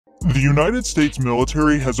The United States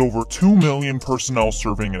military has over 2 million personnel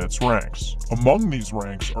serving in its ranks. Among these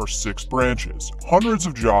ranks are 6 branches, hundreds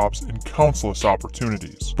of jobs, and countless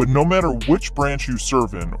opportunities. But no matter which branch you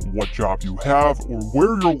serve in, what job you have, or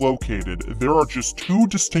where you're located, there are just 2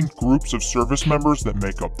 distinct groups of service members that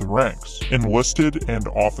make up the ranks: enlisted and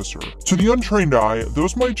officer. To the untrained eye,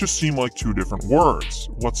 those might just seem like 2 different words.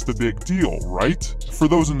 What's the big deal, right? For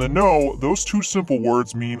those in the know, those 2 simple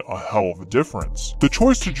words mean a hell of a difference. The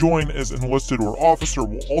choice to join as enlisted or officer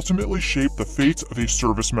will ultimately shape the fate of a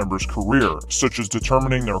service member's career, such as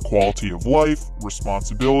determining their quality of life,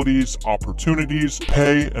 responsibilities, opportunities,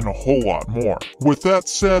 pay, and a whole lot more. With that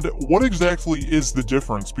said, what exactly is the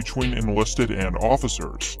difference between enlisted and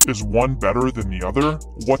officers? Is one better than the other?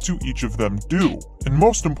 What do each of them do? And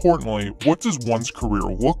most importantly, what does one's career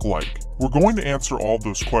look like? We're going to answer all of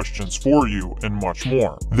those questions for you and much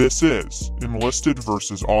more. This is Enlisted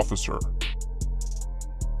versus Officer.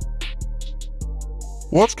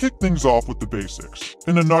 Let's kick things off with the basics.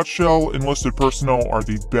 In a nutshell, enlisted personnel are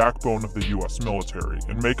the backbone of the US military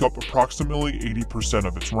and make up approximately 80%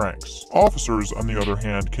 of its ranks. Officers, on the other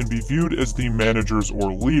hand, can be viewed as the managers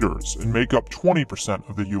or leaders and make up 20%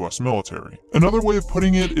 of the US military. Another way of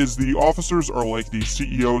putting it is the officers are like the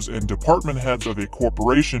CEOs and department heads of a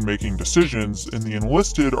corporation making decisions, and the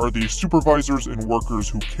enlisted are the supervisors and workers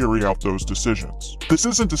who carry out those decisions. This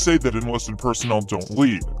isn't to say that enlisted personnel don't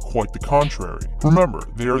lead, quite the contrary. Remember,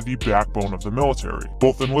 they are the backbone of the military.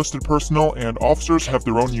 Both enlisted personnel and officers have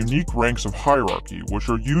their own unique ranks of hierarchy, which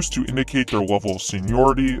are used to indicate their level of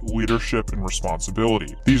seniority, leadership, and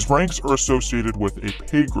responsibility. These ranks are associated with a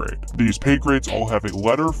pay grade. These pay grades all have a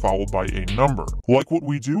letter followed by a number. Like what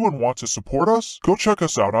we do and want to support us? Go check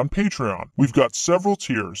us out on Patreon. We've got several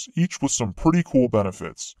tiers, each with some pretty cool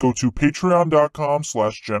benefits. Go to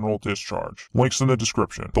patreon.com/general discharge. Links in the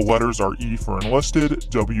description. The letters are E for enlisted,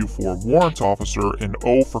 W for warrant officer, and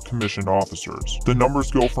O for commissioned officers. The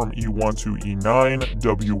numbers go from E1 to E9,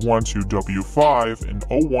 W1 to W5, and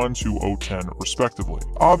O1 to O10 respectively.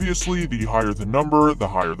 Obviously, the higher the number, the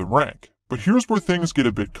higher the rank. But here's where things get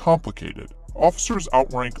a bit complicated. Officers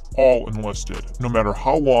outrank all enlisted, no matter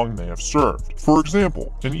how long they have served. For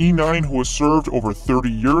example, an E9 who has served over 30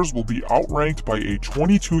 years will be outranked by a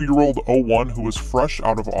 22-year-old O1 who is fresh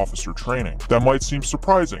out of officer training. That might seem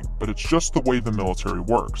surprising, but it's just the way the military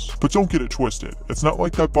works. But don't get it twisted, it's not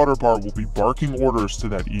like that butter bar will be barking orders to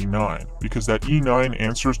that E9, because that E9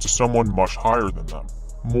 answers to someone much higher than them.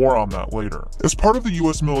 More on that later. As part of the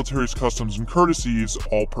US military's customs and courtesies,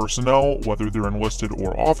 all personnel, whether they're enlisted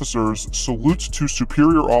or officers, salute to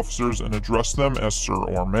superior officers and address them as sir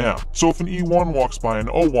or ma'am. So if an E1 walks by an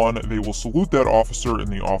O1, they will salute that officer and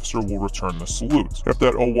the officer will return the salute. If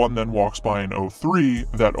that O1 then walks by an O3,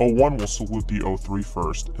 that O1 will salute the O3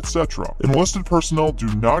 first, etc. Enlisted personnel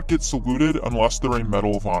do not get saluted unless they're a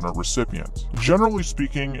Medal of Honor recipient. Generally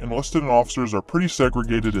speaking, enlisted and officers are pretty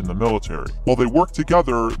segregated in the military. While they work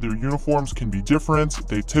together, their uniforms can be different,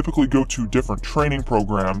 they typically go to different training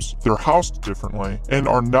programs, they're housed differently, and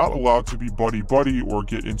are not allowed to be buddy-buddy or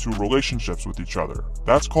get into relationships with each other.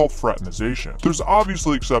 That's called fraternization. There's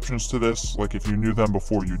obviously exceptions to this, like if you knew them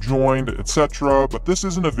before you joined, etc., but this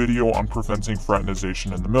isn't a video on preventing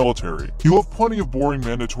fraternization in the military. You'll have plenty of boring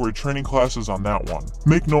mandatory training classes on that one.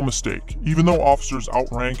 Make no mistake, even though officers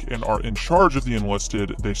outrank and are in charge of the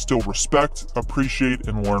enlisted, they still respect, appreciate,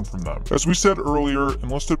 and learn from them. As we said earlier,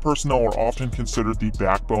 enlisted personnel are often considered the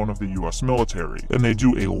backbone of the US military, and they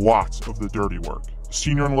do a lot of the dirty work.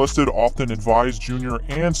 Senior enlisted often advise junior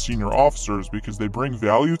and senior officers because they bring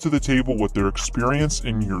value to the table with their experience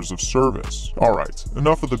and years of service. Alright,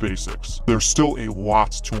 enough of the basics. There's still a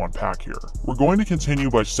lot to unpack here. We're going to continue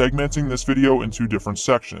by segmenting this video into different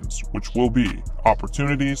sections, which will be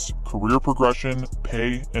opportunities, career progression,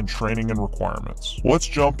 pay, and training and requirements. Let's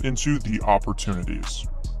jump into the opportunities.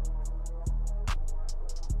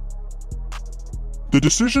 The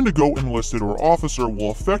decision to go enlisted or officer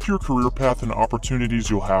will affect your career path and opportunities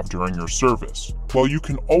you'll have during your service. While you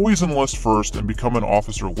can always enlist first and become an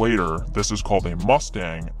officer later, this is called a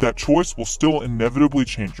Mustang, that choice will still inevitably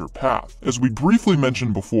change your path. As we briefly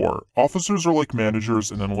mentioned before, officers are like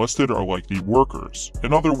managers and enlisted are like the workers.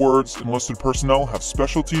 In other words, enlisted personnel have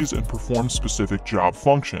specialties and perform specific job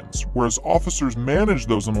functions, whereas officers manage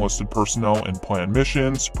those enlisted personnel and plan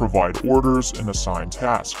missions, provide orders, and assign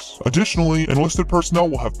tasks. Additionally, enlisted personnel personnel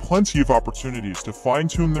will have plenty of opportunities to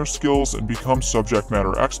fine-tune their skills and become subject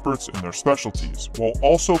matter experts in their specialties, while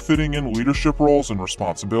also fitting in leadership roles and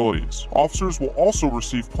responsibilities. Officers will also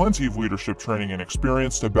receive plenty of leadership training and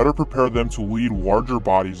experience to better prepare them to lead larger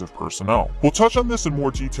bodies of personnel. We'll touch on this in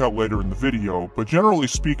more detail later in the video, but generally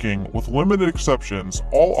speaking, with limited exceptions,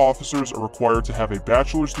 all officers are required to have a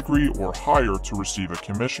bachelor's degree or higher to receive a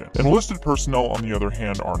commission. Enlisted personnel, on the other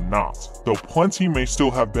hand, are not, though plenty may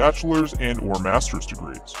still have bachelor's and/or master's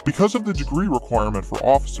degrees. Because of the degree requirement for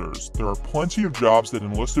officers, there are plenty of jobs that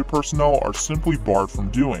enlisted personnel are simply barred from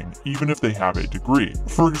doing, even if they have a degree.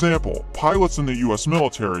 For example, pilots in the U.S.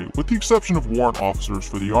 military, with the exception of warrant officers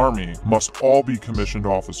for the Army, must all be commissioned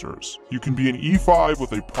officers. You can be an E5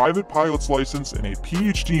 with a private pilot's license and a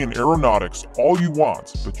PhD in aeronautics all you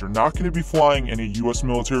want, but you're not going to be flying any U.S.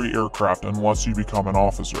 military aircraft unless you become an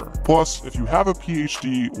officer. Plus, if you have a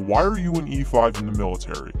PhD, why are you an E5 in the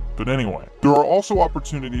military? But anyway, there are also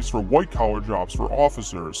opportunities for white-collar jobs for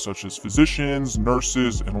officers, such as physicians,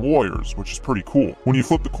 nurses, and lawyers, which is pretty cool. When you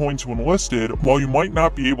flip the coin to enlisted, while you might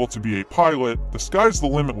not be able to be a pilot, the sky's the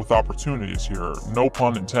limit with opportunities here, no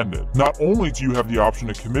pun intended. Not only do you have the option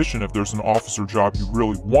to commission if there's an officer job you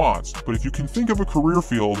really want, but if you can think of a career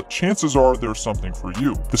field, chances are there's something for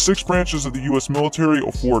you. The 6 branches of the U.S. military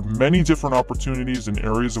afford many different opportunities and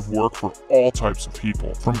areas of work for all types of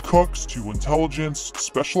people, from cooks to intelligence,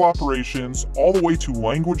 special operations, all the way to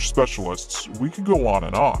language specialists. We could go on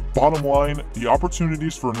and on. Bottom line, the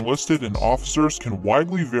opportunities for enlisted and officers can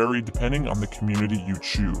widely vary depending on the community you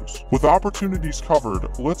choose. With opportunities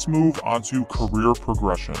covered, let's move on to career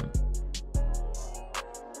progression.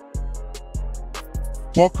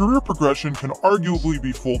 While career progression can arguably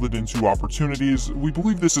be folded into opportunities, we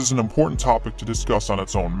believe this is an important topic to discuss on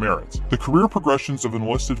its own merit. The career progressions of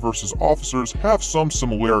enlisted versus officers have some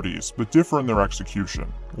similarities, but differ in their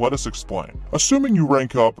execution. Let us explain. Assuming you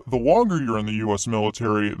rank up, the longer you're in the U.S.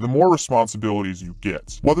 military, the more responsibilities you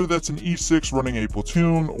get. Whether that's an E6 running a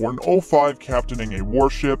platoon or an O5 captaining a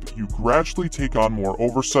warship, you gradually take on more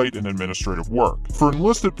oversight and administrative work. For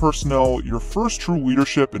enlisted personnel, your first true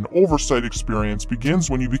leadership and oversight experience begins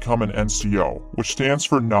when you become an NCO, which stands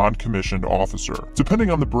for non-commissioned officer. Depending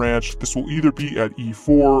on the branch, this will either be at E4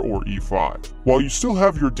 or E5. While you still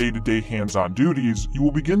have your day-to-day hands-on duties, you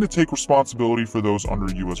will begin to take responsibility for those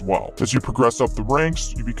under you as well. As you progress up the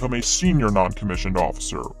ranks, you become a senior non-commissioned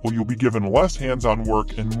officer, where you'll be given less hands-on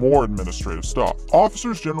work and more administrative stuff.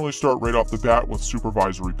 Officers generally start right off the bat with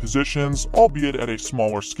supervisory positions, albeit at a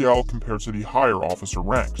smaller scale compared to the higher officer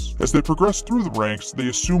ranks. As they progress through the ranks, they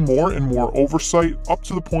assume more and more oversight up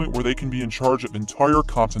to the point where they can be in charge of entire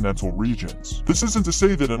continental regions. This isn't to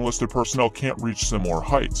say that enlisted personnel can't reach similar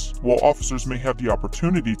heights. While officers may have the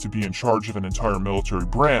opportunity to be in charge of an entire military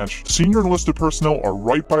branch, senior enlisted personnel are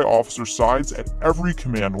right by officers' sides at every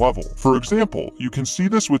command level. For example, you can see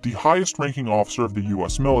this with the highest ranking officer of the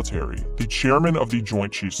U.S. military, the chairman of the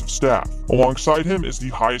Joint Chiefs of Staff. Alongside him is the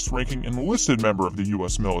highest ranking enlisted member of the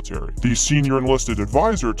U.S. military, the senior enlisted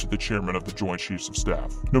advisor to the chairman of the Joint Chiefs of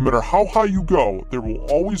Staff. No matter how high you go, there will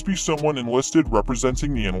always be someone enlisted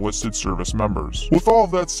representing the enlisted service members. With all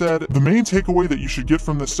of that said, the main takeaway that you should get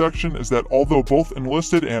from this section is that although both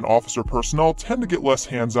enlisted and officer personnel tend to get less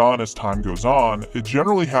hands-on as time goes on, it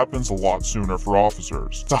generally happens a lot sooner for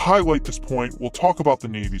officers. To highlight this point, we'll talk about the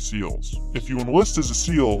Navy SEALs. If you enlist as a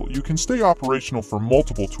SEAL, you can stay operational for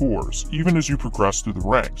multiple tours, even as you progress through the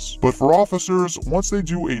ranks. But for officers, once they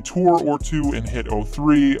do a tour or two and hit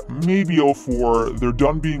 03, maybe 04, they're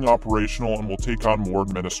done being operational and will take on more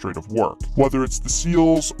administrative work. Whether it's the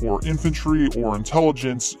SEALs or infantry or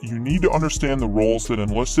intelligence, you need to understand the roles that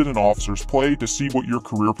enlisted and officers play to see what your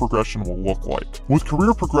career progression will look like. With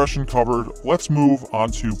career progression covered, let's move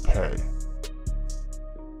on to pay.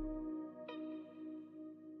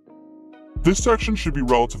 This section should be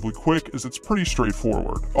relatively quick as it's pretty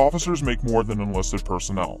straightforward. Officers make more than enlisted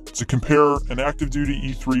personnel. To compare, an active duty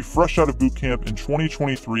E3 fresh out of boot camp in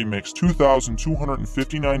 2023 makes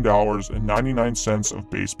 $2,259.99 of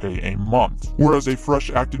base pay a month, whereas a fresh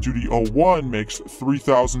active duty O1 makes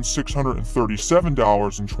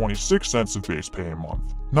 $3,637.26 of base pay a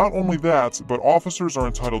month. Not only that, but officers are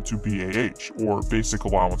entitled to BAH, or Basic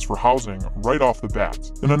Allowance for Housing, right off the bat.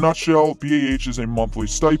 In a nutshell, BAH is a monthly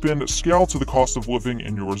stipend scaled to the cost of living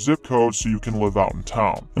in your zip code so you can live out in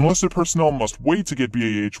town. Enlisted personnel must wait to get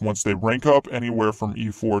BAH once they rank up anywhere from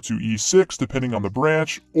E4 to E6 depending on the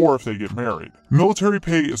branch, or if they get married. Military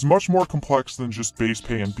pay is much more complex than just base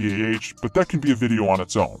pay and BAH, but that can be a video on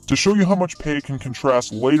its own. To show you how much pay can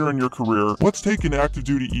contrast later in your career, let's take an active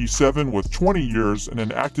duty E7 with 20 years and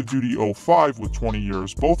an active duty 05 with 20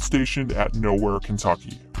 years, both stationed at Nowhere,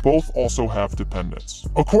 Kentucky. Both also have dependents.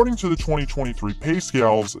 According to the 2023 pay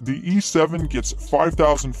scales, the E7 gets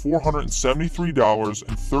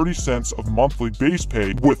 $5,473.30 of monthly base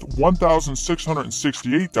pay with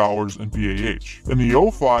 $1,668 in BAH, and the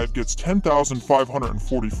 05 gets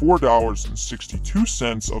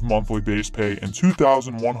 $10,544.62 of monthly base pay and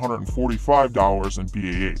 $2,145 in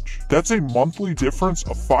BAH. That's a monthly difference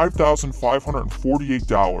of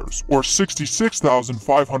 $5,548 or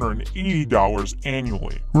 $66,580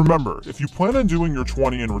 annually. Remember, if you plan on doing your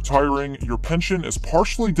 20 and retiring, your pension is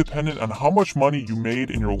partially dependent on how much money you made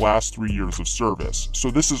in your last 3 years of service, so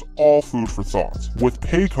this is all food for thought. With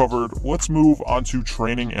pay covered, let's move on to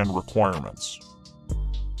training and requirements.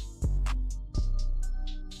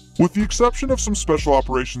 With the exception of some special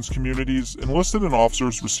operations communities, enlisted and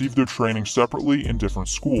officers receive their training separately in different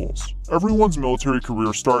schools. Everyone's military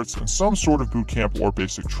career starts in some sort of boot camp or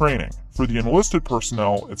basic training. For the enlisted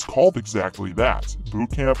personnel, it's called exactly that,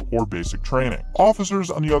 boot camp or basic training.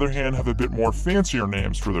 Officers, on the other hand, have a bit more fancier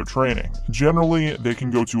names for their training. Generally, they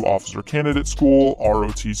can go to Officer Candidate School,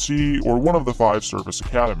 ROTC, or one of the 5 service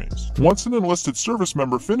academies. Once an enlisted service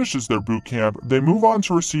member finishes their boot camp, they move on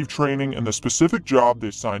to receive training in the specific job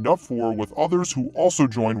they signed up for with others who also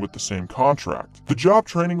joined with the same contract. The job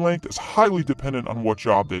training length is highly dependent on what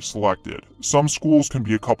job they selected. Some schools can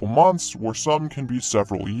be a couple months, where some can be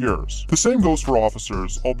several years. The same goes for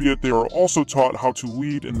officers, albeit they are also taught how to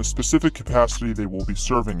lead in the specific capacity they will be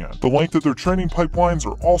serving in. The length of their training pipelines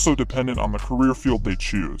are also dependent on the career field they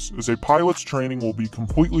choose, as a pilot's training will be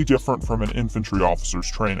completely different from an infantry officer's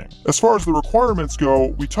training. As far as the requirements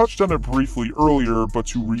go, we touched on it briefly earlier, but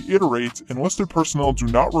to reiterate, enlisted personnel do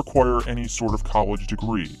not require any sort of college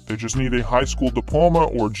degree. They just need a high school diploma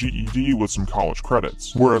or GED with some college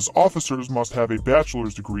credits, whereas officers must have a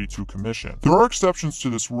bachelor's degree to commission. There are exceptions to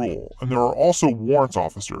this rule, and there are also warrant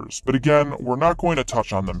officers, but again, we're not going to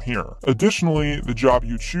touch on them here. Additionally, the job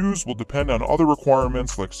you choose will depend on other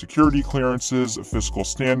requirements like security clearances, physical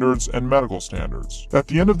standards, and medical standards. At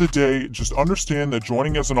the end of the day, just understand that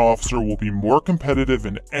joining as an officer will be more competitive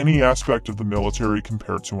in any aspect of the military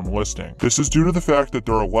compared to enlisting. This is due to the fact that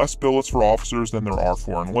there are less billets for officers than there are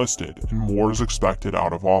for enlisted, and more is expected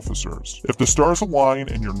out of officers. If the stars align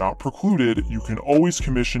and you're not precluded, you can always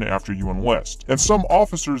commission after you enlist, and some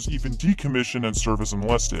officers even decommission and serve as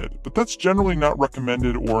enlisted, but that's generally not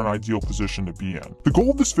recommended or an ideal position to be in. The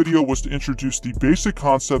goal of this video was to introduce the basic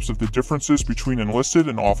concepts of the differences between enlisted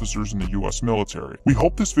and officers in the US military. We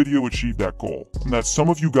hope this video achieved that goal, and that some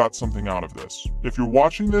of you got something out of this. If you're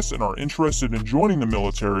watching this and are interested in joining the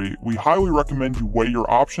military, we highly recommend you weigh your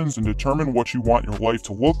options and determine what you want your life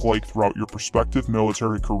to look like throughout your prospective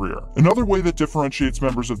military career. Another way that differentiates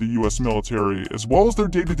members of the US military, as well as their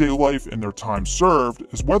day-to-day life and their time served,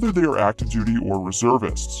 is whether they are active duty or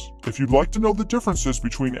reservists. If you'd like to know the differences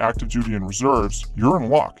between active duty and reserves, you're in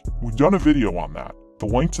luck. We've done a video on that. The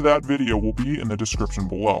link to that video will be in the description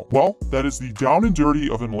below. Well, that is the down and dirty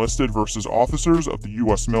of enlisted versus officers of the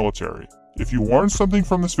US military. If you learned something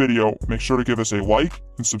from this video, make sure to give us a like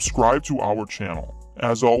and subscribe to our channel.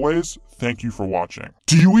 As always, thank you for watching.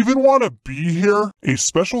 Do you even want to be here? A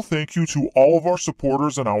special thank you to all of our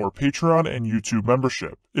supporters on our Patreon and YouTube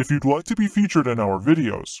membership. If you'd like to be featured in our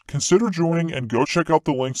videos, consider joining and go check out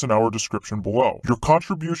the links in our description below. Your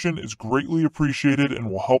contribution is greatly appreciated and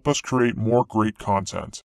will help us create more great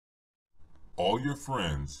content. All your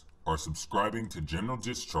friends are subscribing to General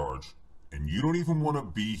Discharge, and you don't even want to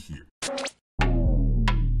be here.